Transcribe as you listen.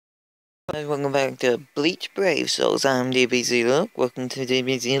Guys, welcome back to Bleach Brave Souls. I'm DBZ Look. Welcome to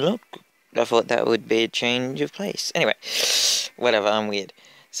DBZ Look. I thought that would be a change of place. Anyway, whatever, I'm weird.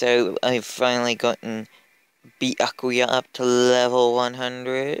 So, I've finally gotten Byakuya up to level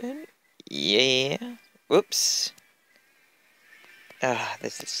 100. Yeah. Whoops. Ah,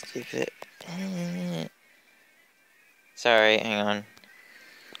 this is stupid. Sorry, hang on.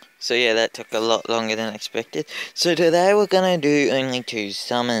 So yeah, that took a lot longer than expected. So today we're gonna do only 2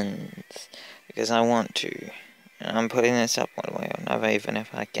 summons. Because I want to. And I'm putting this up one way or another even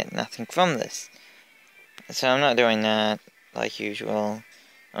if I get nothing from this. So I'm not doing that like usual.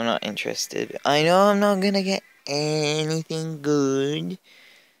 I'm not interested. I know I'm not gonna get anything good.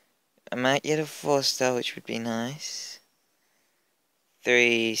 I might get a 4-star, which would be nice.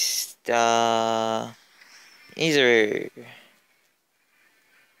 3-star Izuru.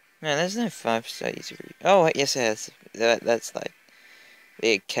 No, there's no 5-star Izuru. Oh, wait, yes, it has. That's like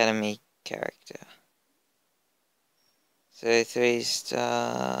the academy character. So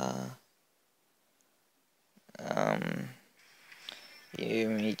 3-star.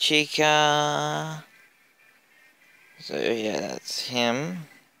 Yumi Chika. So yeah, that's him.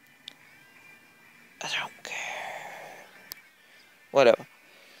 I don't care. Whatever.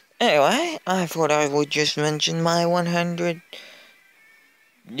 Anyway, I thought I would just mention my 100.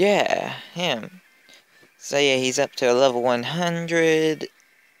 Yeah, him. So yeah, he's up to level 100.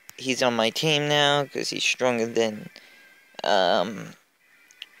 He's on my team now, because he's stronger than,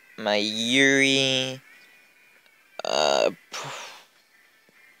 my Yuri.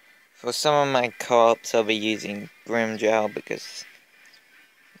 For some of my co-ops, I'll be using Grimjow, because,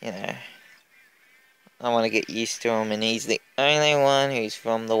 you know, I want to get used to him, and he's the only one who's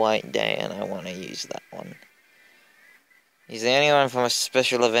from the White Day, and I want to use that one. He's the only one from a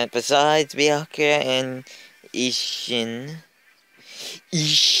special event besides Byakuya and Ishin.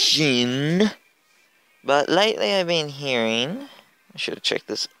 But lately I've been hearing, I should have checked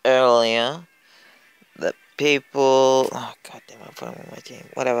this earlier, that people, oh god damn, I put him on my team,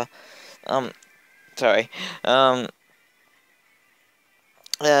 whatever, sorry, that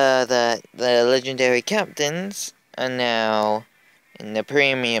the legendary captains are now in the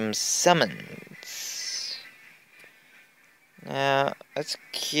premium summons. Now, that's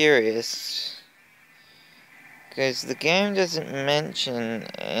curious, because the game doesn't mention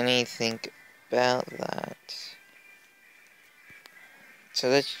anything about that. So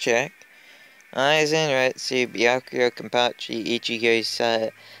let's check. Aizen, Retsu, Byakuya, Kenpachi, Ichigo,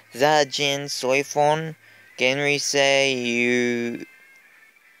 Zajin, Soifon, Genrisei,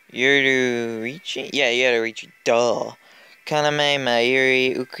 Yoruichi? Yeah, Yoruichi, duh. Kaname,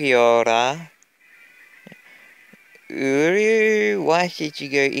 Mayuri, Ukiura, Uru,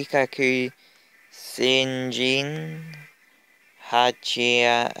 Washichigo, Ikaku, Sinjin,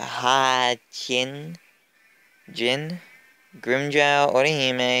 Hachin, Jin, Grimjow,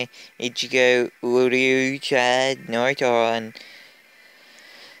 Orihime, Ichigo, Uryu, Chad, Naruto, and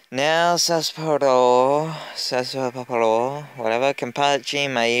now Sasaporo, whatever, Kenpachi,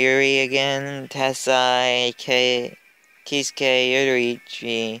 Mayuri again, Tassai, Kisuke,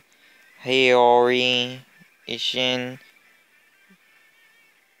 Yoruichi, Hiyori, Ishin.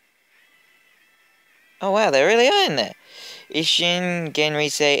 Oh wow, they really are in there. Ishin,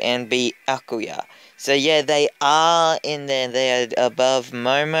 Genrisei, and Byakuya. So yeah, they are in there. They are above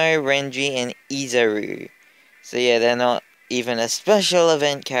Momo, Renji, and Izuru. So yeah, they're not even a special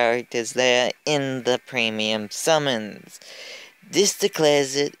event characters. They are in the premium summons. This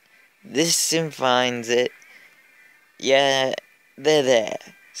declares it. This defines it. Yeah, they're there.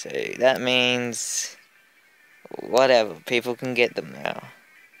 So that means whatever. People can get them now.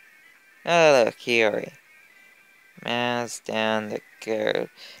 Oh look, Hiyori. Mouse down the curve.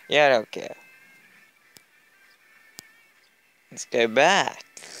 Yeah, I don't care. Let's go back.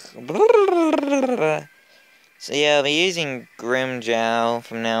 So yeah, I'll be using Grimjow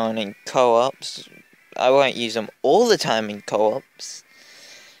from now on in co-ops. I won't use them all the time in co-ops.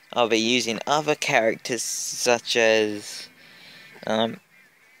 I'll be using other characters such as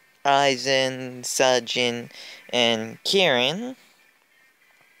Aizen, Sajin, and Kirin.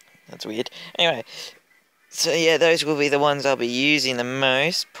 That's weird. Anyway, so yeah, those will be the ones I'll be using the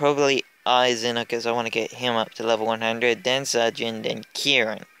most. Probably Aizen, because I want to get him up to level 100, then Sajin, then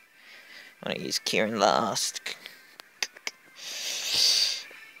Kirin. I want to use Kirin last.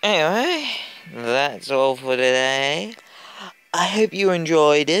 Anyway, that's all for today. I hope you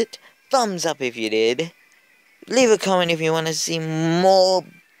enjoyed it. Thumbs up if you did. Leave a comment if you want to see more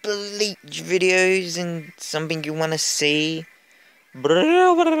Bleach videos and something you want to see.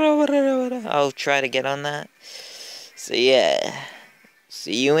 I'll try to get on that. So yeah,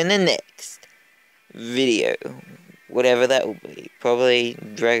 see you in the next video. Whatever that will be. Probably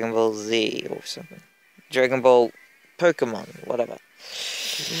Dragon Ball Z or something. Dragon Ball Pokemon, whatever.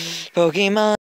 Pokemon.